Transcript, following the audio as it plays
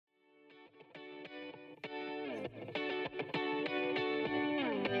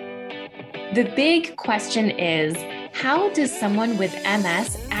The big question is, how does someone with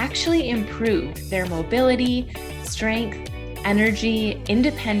MS actually improve their mobility, strength, energy,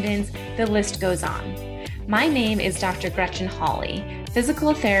 independence? The list goes on. My name is Dr. Gretchen Hawley,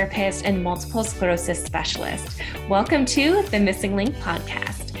 physical therapist and multiple sclerosis specialist. Welcome to the Missing Link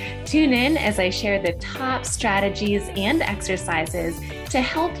podcast. Tune in as I share the top strategies and exercises to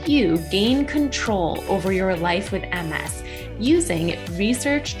help you gain control over your life with MS, using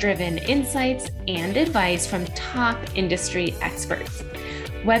research-driven insights and advice from top industry experts.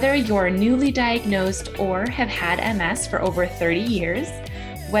 Whether you're newly diagnosed or have had MS for over 30 years,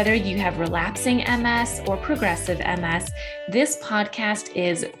 whether you have relapsing MS or progressive MS, this podcast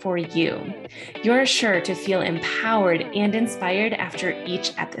is for you. You're sure to feel empowered and inspired after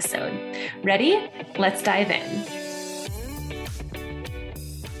each episode. Ready? Let's dive in.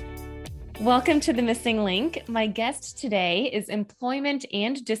 Welcome to The Missing Link. My guest today is employment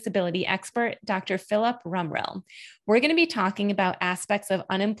and disability expert, Dr. Philip Rumrill. We're going to be talking about aspects of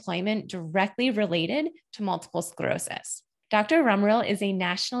unemployment directly related to multiple sclerosis. Dr. Rumrill is a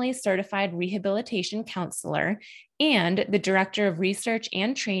nationally certified rehabilitation counselor and the director of research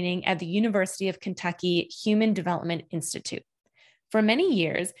and training at the University of Kentucky Human Development Institute. For many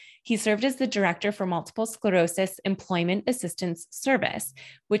years, he served as the director for Multiple Sclerosis Employment Assistance Service,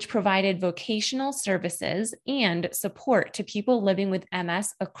 which provided vocational services and support to people living with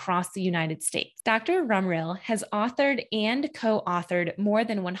MS across the United States. Dr. Rumrill has authored and co-authored more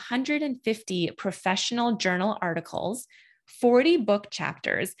than 150 professional journal articles, 40 book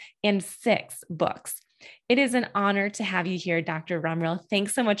chapters, and 6 books. It is an honor to have you here, Dr. Rumrill.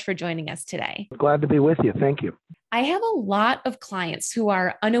 Thanks so much for joining us today. Glad to be with you. Thank you. I have a lot of clients who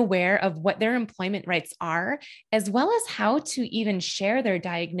are unaware of what their employment rights are, as well as how to even share their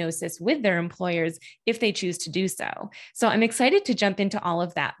diagnosis with their employers if they choose to do so. So I'm excited to jump into all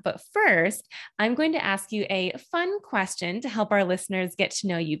of that. But first, I'm going to ask you a fun question to help our listeners get to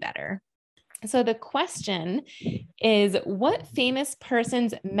know you better. So the question is, what famous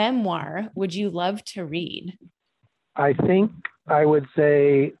person's memoir would you love to read? I think I would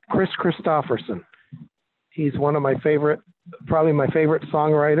say Chris Christopherson. He's one of my favorite, probably my favorite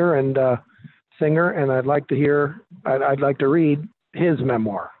songwriter and singer, and I'd like to read his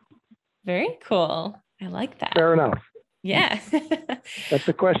memoir. Very cool. I like that. Fair enough. Yeah. That's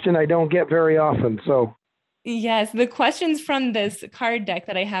a question I don't get very often, so. Yes, the questions from this card deck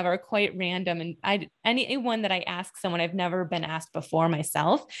that I have are quite random, and anyone that I ask someone, I've never been asked before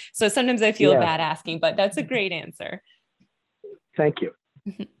myself. So sometimes I feel bad asking, but that's a great answer. Thank you.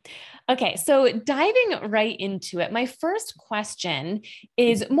 Okay, so diving right into it, my first question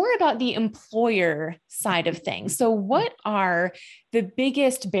is more about the employer side of things. So what are the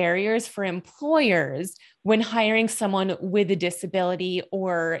biggest barriers for employers when hiring someone with a disability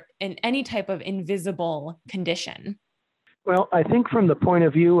or any type of invisible condition? Well, I think from the point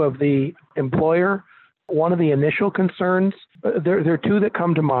of view of the employer, one of the initial concerns, there are two that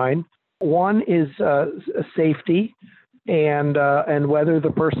come to mind. One is safety. And whether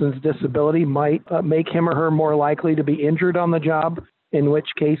the person's disability might make him or her more likely to be injured on the job, in which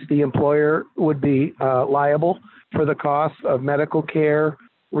case the employer would be liable for the cost of medical care,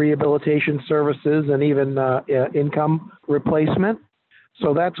 rehabilitation services, and even income replacement.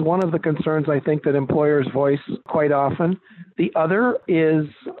 So that's one of the concerns I think that employers voice quite often. The other is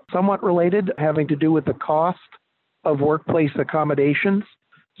somewhat related, having to do with the cost of workplace accommodations.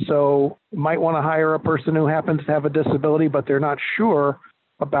 So might want to hire a person who happens to have a disability, but they're not sure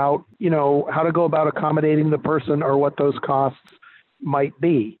about, how to go about accommodating the person or what those costs might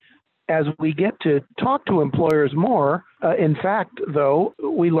be. As we get to talk to employers more, in fact, though,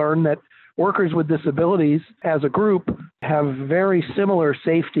 we learn that workers with disabilities as a group have very similar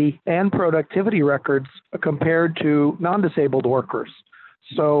safety and productivity records compared to non-disabled workers.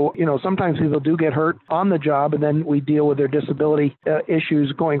 So, sometimes people do get hurt on the job, and then we deal with their disability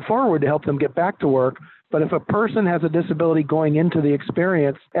issues going forward to help them get back to work. But if a person has a disability going into the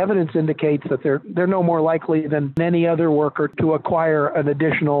experience, evidence indicates that they're no more likely than any other worker to acquire an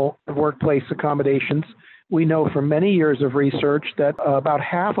additional workplace accommodations. We know from many years of research that about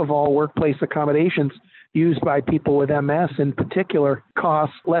half of all workplace accommodations used by people with MS in particular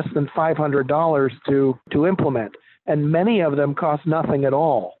cost less than $500 to implement. And many of them cost nothing at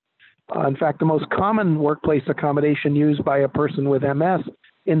all. In fact, the most common workplace accommodation used by a person with MS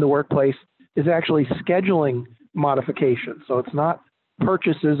in the workplace is actually scheduling modifications. So it's not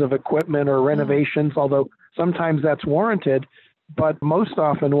purchases of equipment or renovations, although sometimes that's warranted. But most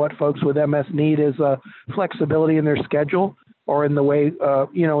often what folks with MS need is flexibility in their schedule or in the way,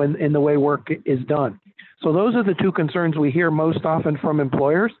 in the way work is done. So those are the two concerns we hear most often from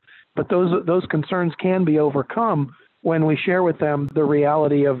employers. But those concerns can be overcome when we share with them the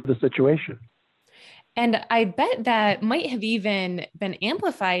reality of the situation. And I bet that might have even been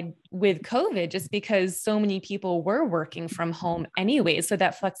amplified with COVID just because so many people were working from home anyway. So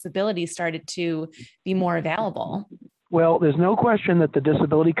that flexibility started to be more available. Well, there's no question that the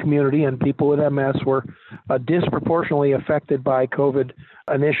disability community and people with MS were disproportionately affected by COVID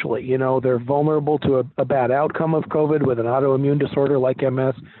initially. You know, they're vulnerable to a bad outcome of COVID with an autoimmune disorder like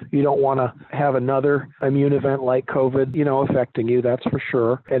MS. You don't want to have another immune event like COVID, affecting you, that's for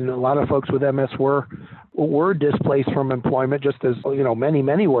sure. And a lot of folks with MS were displaced from employment, just as,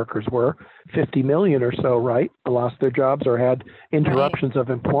 many workers were. 50 million or so, right, lost their jobs or had interruptions of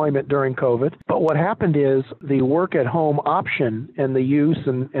employment during COVID. But what happened is the work at home option and the use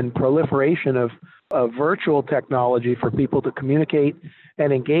and proliferation of virtual technology for people to communicate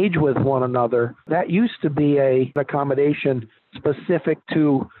and engage with one another, that used to be an accommodation specific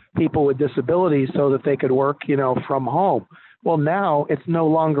to people with disabilities so that they could work, from home. Well, now it's no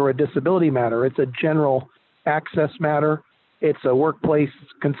longer a disability matter. It's a general access matter. It's a workplace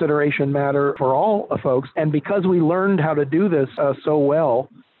consideration matter for all folks. And because we learned how to do this so well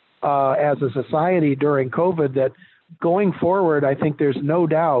as a society during COVID, that going forward, I think there's no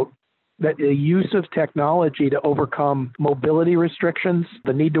doubt that the use of technology to overcome mobility restrictions,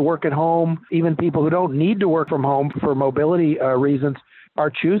 the need to work at home, even people who don't need to work from home for mobility reasons,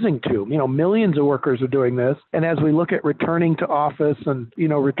 are choosing to. Millions of workers are doing this. And as we look at returning to office and,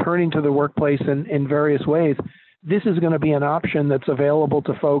 returning to the workplace in various ways, this is going to be an option that's available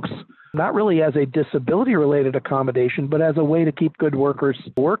to folks, not really as a disability-related accommodation, but as a way to keep good workers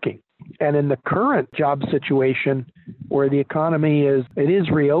working. And in the current job situation where the economy is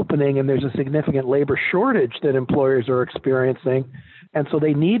reopening and there's a significant labor shortage that employers are experiencing, and so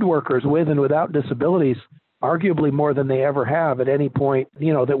they need workers with and without disabilities, arguably more than they ever have at any point,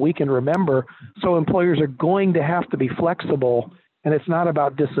 that we can remember. So employers are going to have to be flexible, and it's not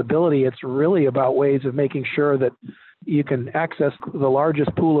about disability. It's really about ways of making sure that you can access the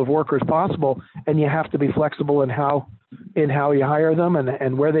largest pool of workers possible, and you have to be flexible in how you hire them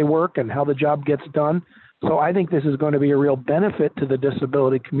and where they work and how the job gets done. So I think this is going to be a real benefit to the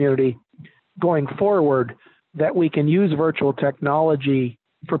disability community going forward, that we can use virtual technology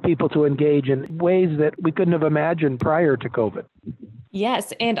for people to engage in ways that we couldn't have imagined prior to COVID.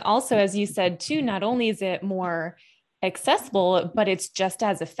 Yes. And also, as you said, too, not only is it more accessible, but it's just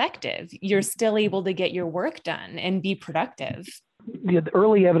as effective. You're still able to get your work done and be productive. The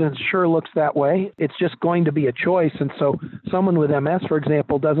early evidence sure looks that way. It's just going to be a choice. And so someone with MS, for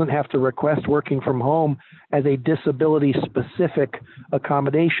example, doesn't have to request working from home as a disability-specific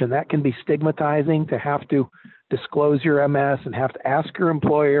accommodation. That can be stigmatizing to have to disclose your MS and have to ask your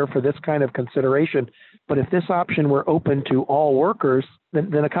employer for this kind of consideration. But if this option were open to all workers,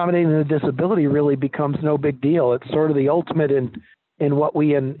 then accommodating a disability really becomes no big deal. It's sort of the ultimate in what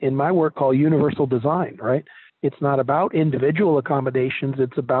we in my work call universal design, right? It's not about individual accommodations.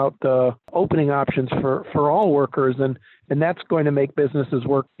 It's about opening options for all workers. And that's going to make businesses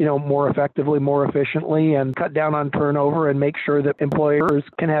work, more effectively, more efficiently, and cut down on turnover and make sure that employers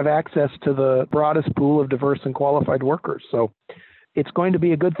can have access to the broadest pool of diverse and qualified workers. So it's going to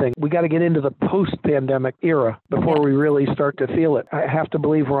be a good thing. We got to get into the post-pandemic era before we really start to feel it. I have to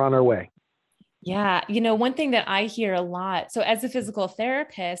believe we're on our way. Yeah. One thing that I hear a lot, so as a physical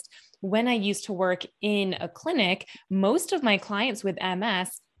therapist, when I used to work in a clinic, most of my clients with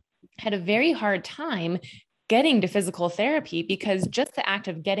MS had a very hard time getting to physical therapy because just the act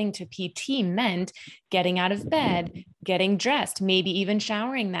of getting to PT meant getting out of bed, getting dressed, maybe even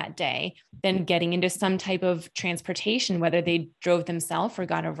showering that day, then getting into some type of transportation, whether they drove themselves or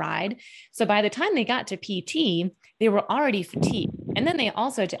got a ride. So by the time they got to PT, they were already fatigued. And then they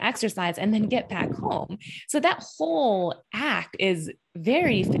also had to exercise and then get back home. So that whole act is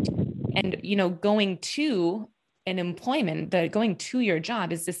very fatiguing. And, going to an employment, going to your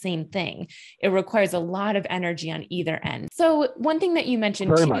job is the same thing. It requires a lot of energy on either end. So one thing that you mentioned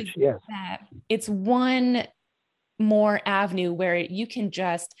Very too much, is yes. that it's one more avenue where you can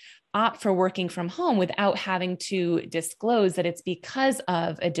just opt for working from home without having to disclose that it's because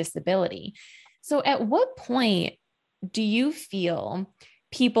of a disability. So at what point do you feel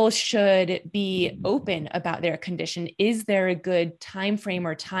people should be open about their condition? Is there a good time frame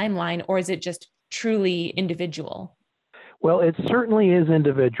or timeline, or is it just truly individual? Well, it certainly is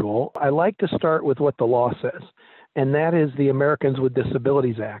individual. I like to start with what the law says, and that is the Americans with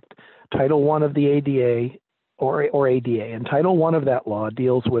Disabilities Act, Title I of the ADA or ADA. And Title I of that law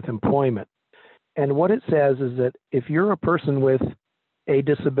deals with employment. And what it says is that if you're a person with a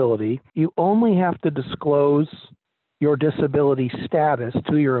disability, you only have to disclose your disability status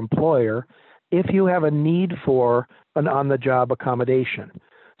to your employer if you have a need for an on-the-job accommodation.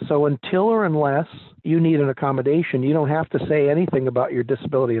 So until or unless you need an accommodation, you don't have to say anything about your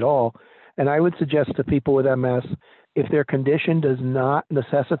disability at all. And I would suggest to people with MS, if their condition does not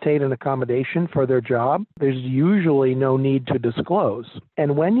necessitate an accommodation for their job, there's usually no need to disclose.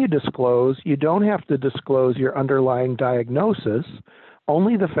 And when you disclose, you don't have to disclose your underlying diagnosis,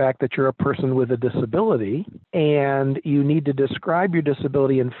 only the fact that you're a person with a disability, and you need to describe your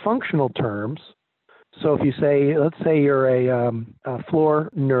disability in functional terms. So if you say, let's say you're a floor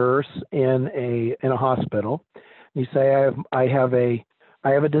nurse in a hospital, you say I have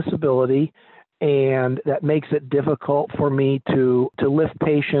a disability, and that makes it difficult for me to lift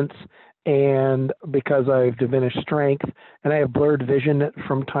patients, and because I have diminished strength and I have blurred vision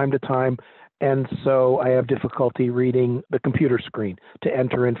from time to time, and so I have difficulty reading the computer screen to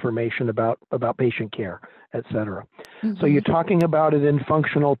enter information about patient care, et cetera. Mm-hmm. So you're talking about it in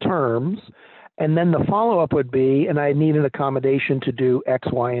functional terms. And then the follow-up would be, and I need an accommodation to do X,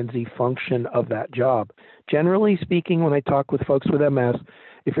 Y, and Z function of that job. Generally speaking, when I talk with folks with MS,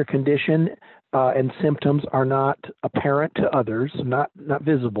 if your condition and symptoms are not apparent to others, not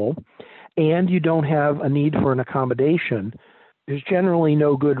visible, and you don't have a need for an accommodation, there's generally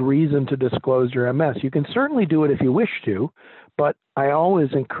no good reason to disclose your MS. You can certainly do it if you wish to, but I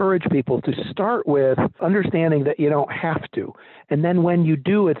always encourage people to start with understanding that you don't have to. And then when you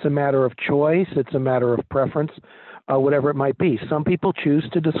do, it's a matter of choice, it's a matter of preference, whatever it might be. Some people choose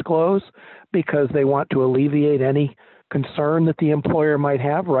to disclose because they want to alleviate any concern that the employer might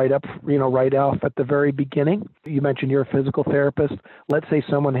have right off at the very beginning. You mentioned you're a physical therapist. Let's say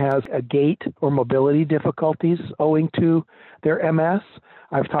someone has a gait or mobility difficulties owing to their MS.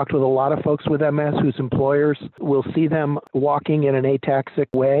 I've talked with a lot of folks with MS whose employers will see them walking in an ataxic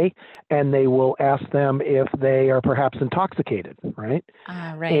way, and they will ask them if they are perhaps intoxicated, right?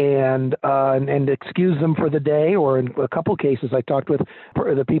 Right. And excuse them for the day, or in a couple cases I talked with,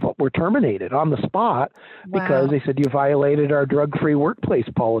 the people were terminated on the spot because they said, you violated our drug-free workplace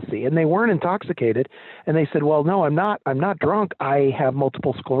policy, and they weren't intoxicated. And they said, well, no, I'm not drunk. I have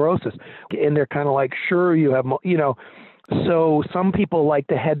multiple sclerosis. And they're kind of like, sure, you have, So some people like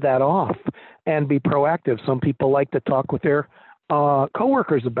to head that off and be proactive. Some people like to talk with their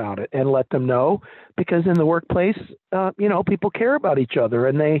coworkers about it and let them know, because in the workplace, people care about each other,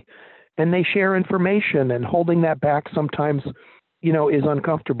 and they share information, and holding that back sometimes, is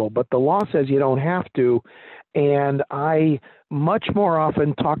uncomfortable. But the law says you don't have to. And I much more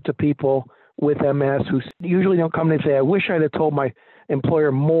often talk to people with MS who usually don't come in and say, I wish I'd have told my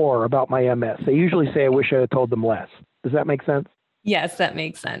employer more about my MS. They usually say, I wish I'd have told them less. Does that make sense? Yes, that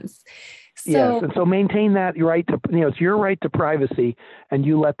makes sense. Yes. And so maintain that right to, it's your right to privacy, and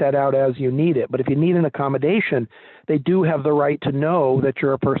you let that out as you need it. But if you need an accommodation, they do have the right to know that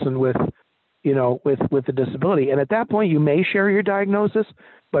you're a person with a disability. And at that point, you may share your diagnosis,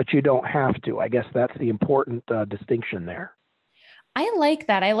 but you don't have to. I guess that's the important distinction there. I like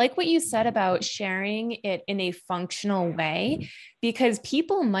that. I like what you said about sharing it in a functional way, because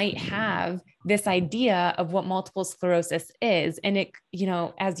people might have this idea of what multiple sclerosis is. And it,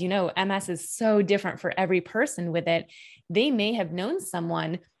 as you know, MS is so different for every person with it. They may have known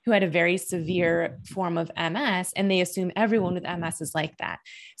someone who had a very severe form of MS, and they assume everyone with MS is like that.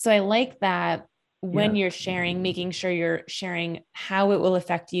 So I like that when you're sharing, making sure you're sharing how it will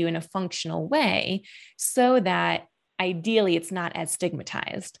affect you in a functional way, so that ideally it's not as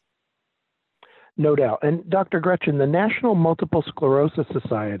stigmatized. No doubt. And Dr. Gretchen, the National Multiple Sclerosis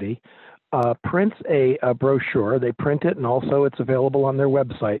Society prints a brochure. They print it, and also it's available on their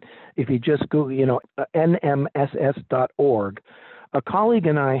website. If you just go, nmss.org. A colleague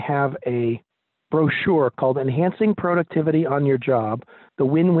and I have a brochure called Enhancing Productivity on Your Job, the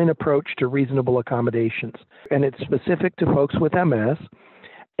Win-Win Approach to Reasonable Accommodations. And it's specific to folks with MS.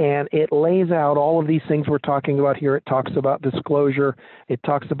 And it lays out all of these things we're talking about here. It talks about disclosure. It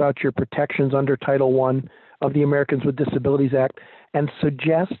talks about your protections under Title I of the Americans with Disabilities Act, and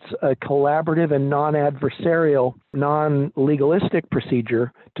suggests a collaborative and non-adversarial, non-legalistic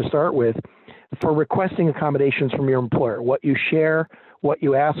procedure to start with for requesting accommodations from your employer. What you share, what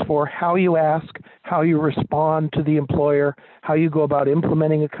you ask for, how you respond to the employer, how you go about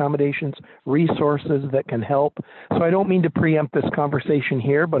implementing accommodations, resources that can help. So I don't mean to preempt this conversation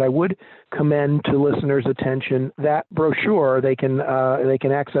here, but I would commend to listeners' attention that brochure. They can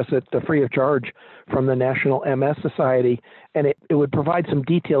access it free of charge from the National MS Society, and it would provide some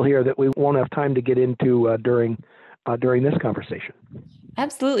detail here that we won't have time to get into during this conversation.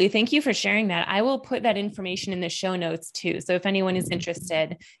 Absolutely. Thank you for sharing that. I will put that information in the show notes too. So if anyone is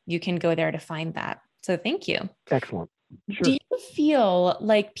interested, you can go there to find that. So thank you. Excellent. Sure. Do you feel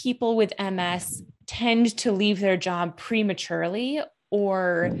like people with MS tend to leave their job prematurely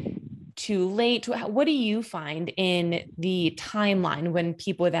or too late? What do you find in the timeline when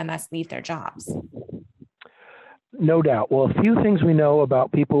people with MS leave their jobs? No doubt. Well, a few things we know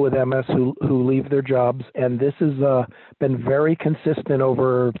about people with MS who leave their jobs, and this has been very consistent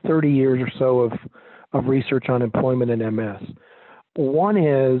over 30 years or so of research on employment in MS. One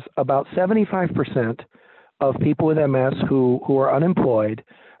is about 75% of people with MS who are unemployed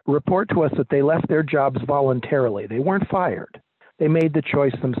report to us that they left their jobs voluntarily. They weren't fired. They made the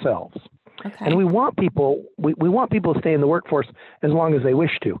choice themselves. Okay. And we want people to stay in the workforce as long as they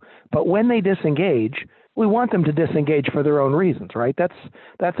wish to. But when they disengage, we want them to disengage for their own reasons, right?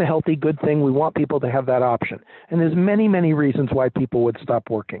 That's a healthy, good thing. We want people to have that option. And there's many, many reasons why people would stop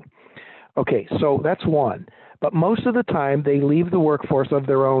working. Okay, so that's one. But most of the time, they leave the workforce of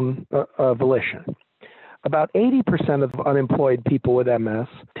their own volition. About 80% of unemployed people with MS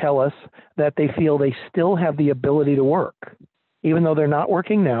tell us that they feel they still have the ability to work. Even though they're not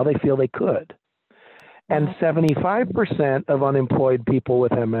working now, they feel they could. And 75% of unemployed people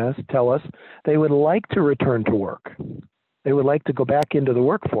with MS tell us they would like to return to work. They would like to go back into the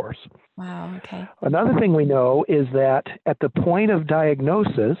workforce. Wow, okay. Another thing we know is that at the point of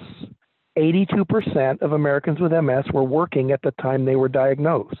diagnosis, 82% of Americans with MS were working at the time they were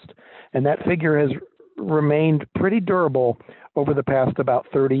diagnosed. And that figure has remained pretty durable over the past about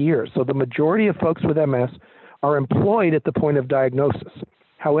 30 years. So the majority of folks with MS are employed at the point of diagnosis.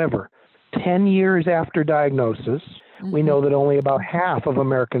 However, 10 years after diagnosis, we know that only about half of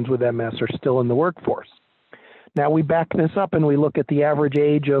Americans with MS are still in the workforce. Now we back this up and we look at the average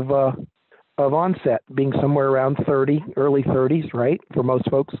age of onset being somewhere around 30, early 30s, right, for most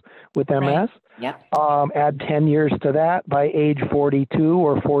folks with MS. Right. Yep. Add 10 years to that, by age 42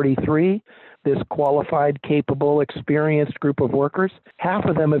 or 43, this qualified, capable, experienced group of workers, half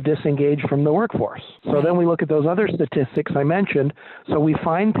of them have disengaged from the workforce. So then we look at those other statistics I mentioned. So we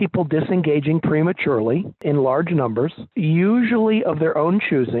find people disengaging prematurely in large numbers, usually of their own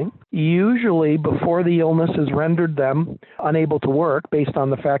choosing, usually before the illness has rendered them unable to work based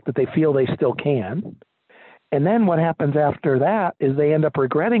on the fact that they feel they still can. And then what happens after that is they end up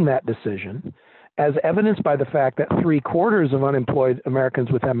regretting that decision, as evidenced by the fact that 3/4 of unemployed Americans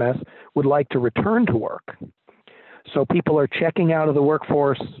with MS would like to return to work. So people are checking out of the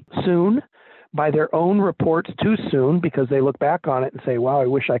workforce soon, by their own reports too soon, because they look back on it and say, wow, I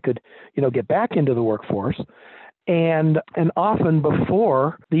wish I could, get back into the workforce. And often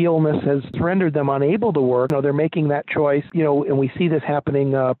before the illness has rendered them unable to work, they're making that choice, and we see this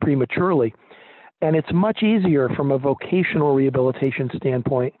happening prematurely. And it's much easier from a vocational rehabilitation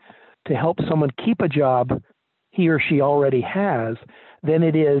standpoint to help someone keep a job he or she already has than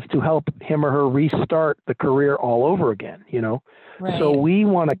it is to help him or her restart the career all over again, Right. So we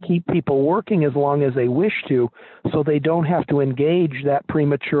want to keep people working as long as they wish to, so they don't have to engage that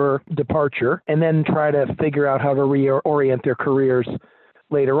premature departure and then try to figure out how to reorient their careers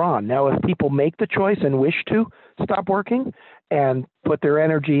later on. Now, if people make the choice and wish to stop working and put their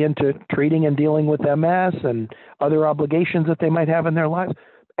energy into treating and dealing with MS and other obligations that they might have in their lives,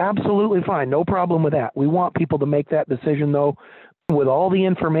 absolutely fine. No problem with that. We want people to make that decision, though, with all the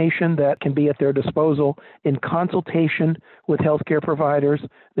information that can be at their disposal in consultation with healthcare providers,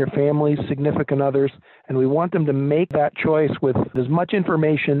 their families, significant others, and we want them to make that choice with as much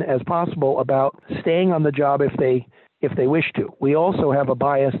information as possible about staying on the job if they wish to. We also have a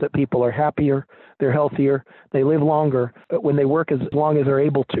bias that people are happier, they're healthier, they live longer when they work as long as they're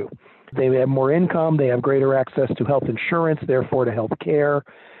able to. They have more income, they have greater access to health insurance, therefore to health care.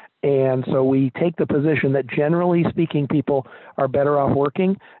 And so we take the position that generally speaking, people are better off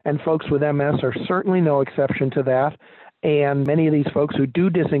working, and folks with MS are certainly no exception to that. And many of these folks who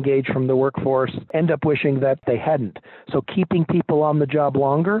do disengage from the workforce end up wishing that they hadn't. So keeping people on the job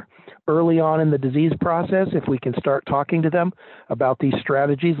longer, early on in the disease process, if we can start talking to them about these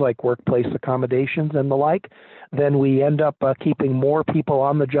strategies like workplace accommodations and the like, then we end up keeping more people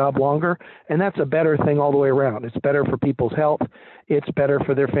on the job longer. And that's a better thing all the way around. It's better for people's health. It's better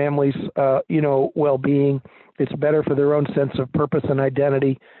for their families' well-being. It's better for their own sense of purpose and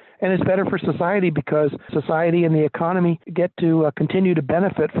identity. And it's better for society because society and the economy get to continue to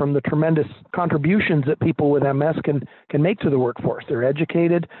benefit from the tremendous contributions that people with MS can make to the workforce. They're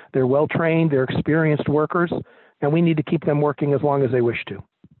educated, they're well-trained, they're experienced workers, and we need to keep them working as long as they wish to.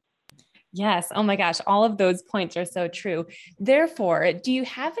 Yes. Oh my gosh. All of those points are so true. Therefore, do you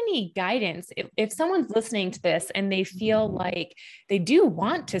have any guidance if someone's listening to this and they feel like they do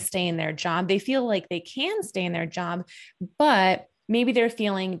want to stay in their job, they feel like they can stay in their job, but maybe they're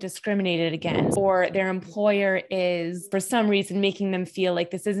feeling discriminated against, or their employer is for some reason making them feel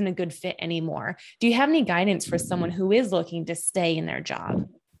like this isn't a good fit anymore. Do you have any guidance for someone who is looking to stay in their job?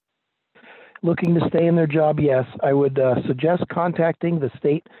 Looking to stay in their job, yes. I would suggest contacting the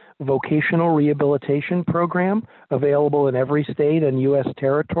state vocational rehabilitation program, available in every state and U.S.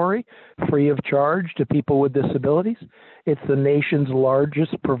 territory, free of charge to people with disabilities. It's the nation's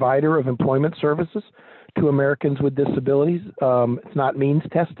largest provider of employment services to Americans with disabilities. It's not means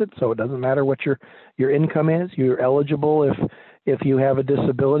tested, so it doesn't matter what your income is. You're eligible if you have a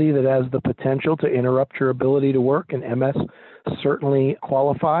disability that has the potential to interrupt your ability to work, and MS certainly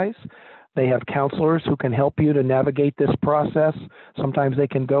qualifies. They have counselors who can help you to navigate this process. Sometimes they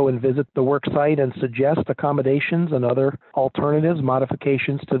can go and visit the work site and suggest accommodations and other alternatives,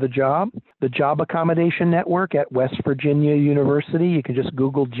 modifications to the job. The Job Accommodation Network at West Virginia University, you can just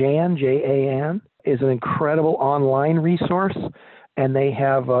Google JAN, J-A-N, is an incredible online resource. And they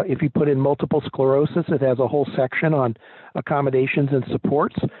have, if you put in multiple sclerosis, it has a whole section on accommodations and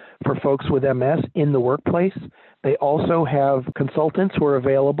supports for folks with MS in the workplace. They also have consultants who are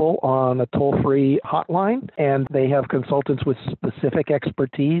available on a toll-free hotline, and they have consultants with specific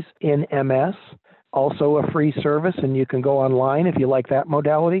expertise in MS, also a free service, and you can go online if you like that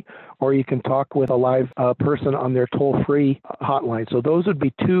modality, or you can talk with a live person on their toll-free hotline. So those would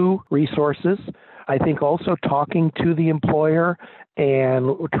be two resources. I think also talking to the employer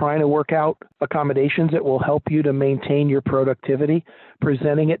and trying to work out accommodations that will help you to maintain your productivity,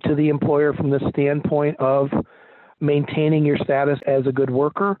 presenting it to the employer from the standpoint of maintaining your status as a good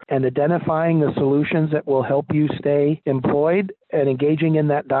worker and identifying the solutions that will help you stay employed, and engaging in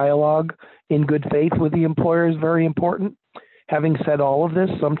that dialogue in good faith with the employer is very important. Having said all of this,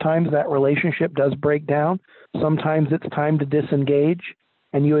 sometimes that relationship does break down. Sometimes it's time to disengage.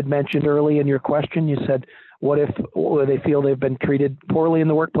 And you had mentioned early in your question, you said, what if they feel they've been treated poorly in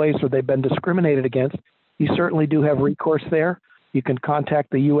the workplace or they've been discriminated against? You certainly do have recourse there. You can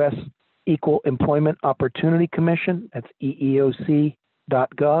contact the U.S. Equal Employment Opportunity Commission, that's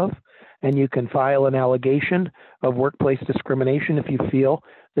EEOC.gov, and you can file an allegation of workplace discrimination if you feel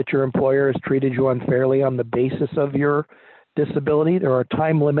that your employer has treated you unfairly on the basis of your disability. There are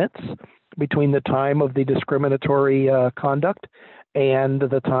time limits between the time of the discriminatory conduct and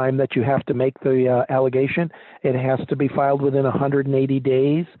the time that you have to make the allegation. It has to be filed within 180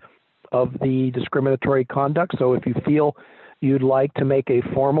 days of the discriminatory conduct. So if you feel you'd like to make a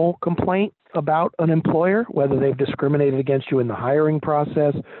formal complaint about an employer, whether they've discriminated against you in the hiring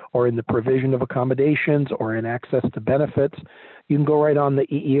process or in the provision of accommodations or in access to benefits, you can go right on the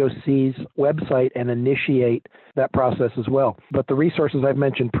EEOC's website and initiate that process as well. But the resources I've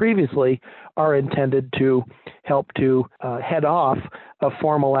mentioned previously are intended to help to head off a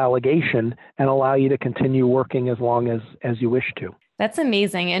formal allegation and allow you to continue working as long as you wish to. That's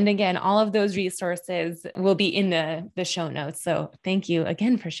amazing. And again, all of those resources will be in the show notes. So thank you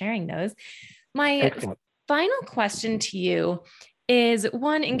again for sharing those. My Excellent. Final question to you is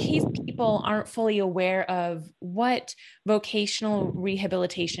one, in case people aren't fully aware of what vocational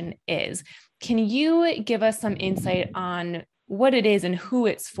rehabilitation is, can you give us some insight on what it is and who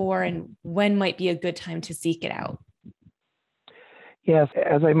it's for and when might be a good time to seek it out? Yes,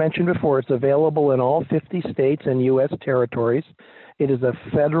 as I mentioned before, it's available in all 50 states and U.S. territories. It is a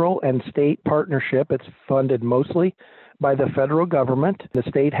federal and state partnership. It's funded mostly by the federal government. The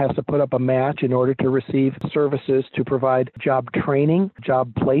state has to put up a match in order to receive services to provide job training,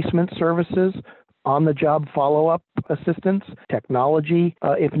 job placement services, on-the-job follow-up assistance, technology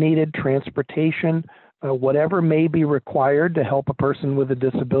if needed, transportation, whatever may be required to help a person with a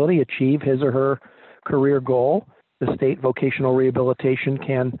disability achieve his or her career goal. The state vocational rehabilitation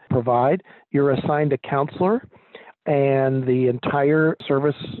can provide. You're assigned a counselor, and the entire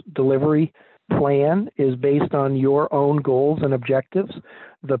service delivery plan is based on your own goals and objectives.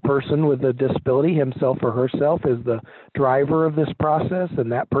 The person with the disability, himself or herself, is the driver of this process,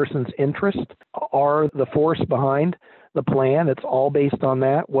 and that person's interests are the force behind the plan. It's all based on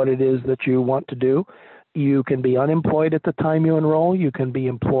that, what it is that you want to do. You can be unemployed at the time you enroll. You can be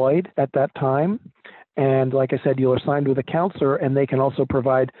employed at that time. And like I said, you're assigned with a counselor, and they can also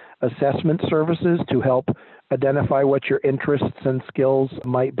provide assessment services to help identify what your interests and skills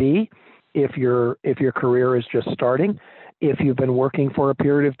might be if your career is just starting. If you've been working for a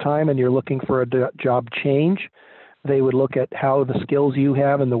period of time and you're looking for a job change, they would look at how the skills you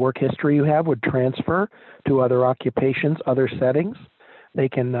have and the work history you have would transfer to other occupations, other settings. They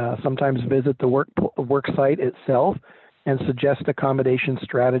can sometimes visit the work site itself and suggest accommodation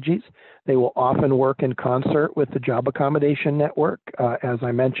strategies. They will often work in concert with the Job Accommodation Network, as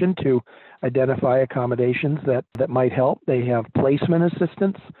I mentioned, to identify accommodations that might help. They have placement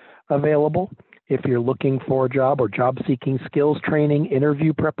assistance available if you're looking for a job or job seeking skills training,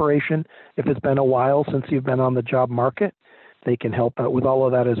 interview preparation. If it's been a while since you've been on the job market, they can help out with all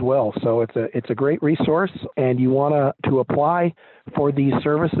of that as well. So it's a great resource, and you want to apply for these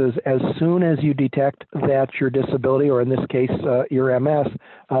services as soon as you detect that your disability, or in this case, your MS,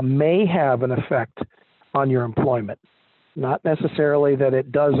 may have an effect on your employment. Not necessarily that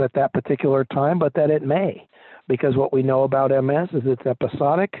it does at that particular time, but that it may. Because what we know about MS is it's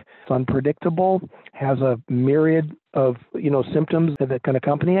episodic, it's unpredictable, has a myriad of symptoms that can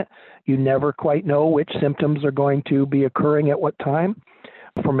accompany it. You never quite know which symptoms are going to be occurring at what time.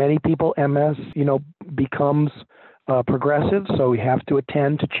 For many people, MS, becomes progressive, so we have to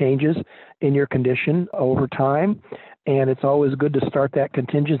attend to changes in your condition over time. And it's always good to start that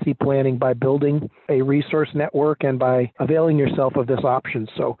contingency planning by building a resource network and by availing yourself of this option.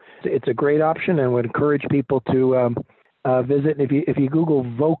 So it's a great option, and would encourage people to visit. If you Google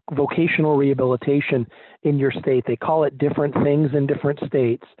vocational rehabilitation in your state, they call it different things in different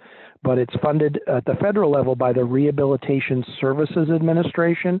states, but it's funded at the federal level by the Rehabilitation Services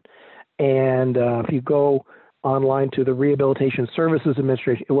Administration. And if you go online to the Rehabilitation Services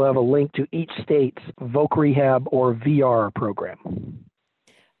Administration, it will have a link to each state's Voc Rehab or VR program.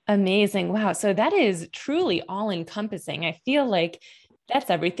 Amazing. Wow. So that is truly all encompassing. I feel like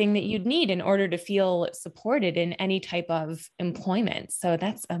that's everything that you'd need in order to feel supported in any type of employment. So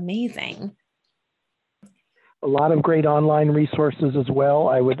that's amazing. A lot of great online resources as well.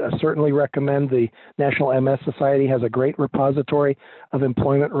 I would certainly recommend the National MS Society has a great repository of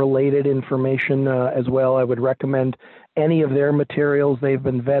employment-related information as well. I would recommend any of their materials. They've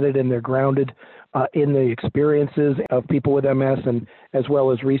been vetted and they're grounded in the experiences of people with MS, and as well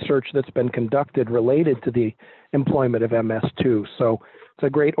as research that's been conducted related to the employment of MS too. So it's a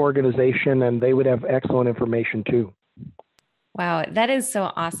great organization, and they would have excellent information too. Wow, that is so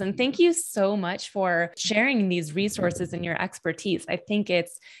awesome. Thank you so much for sharing these resources and your expertise. I think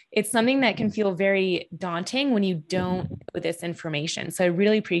it's something that can feel very daunting when you don't know this information. So I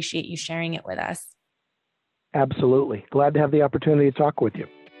really appreciate you sharing it with us. Absolutely. Glad to have the opportunity to talk with you.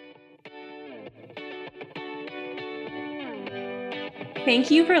 Thank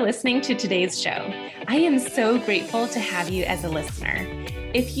you for listening to today's show. I am so grateful to have you as a listener.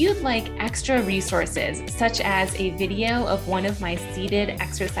 If you'd like extra resources, such as a video of one of my seated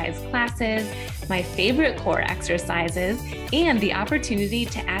exercise classes, my favorite core exercises, and the opportunity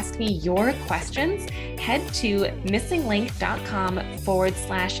to ask me your questions, head to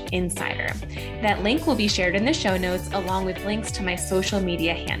missinglink.com/insider. That link will be shared in the show notes, along with links to my social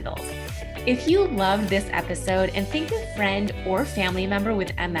media handles. If you loved this episode and think a friend or family member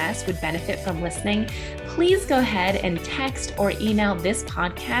with MS would benefit from listening, please go ahead and text or email this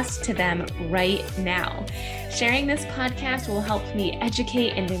podcast to them right now. Sharing this podcast will help me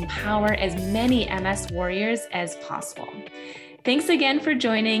educate and empower as many MS warriors as possible. Thanks again for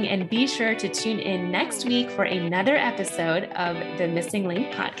joining, and be sure to tune in next week for another episode of the Missing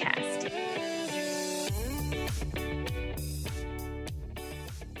Link podcast.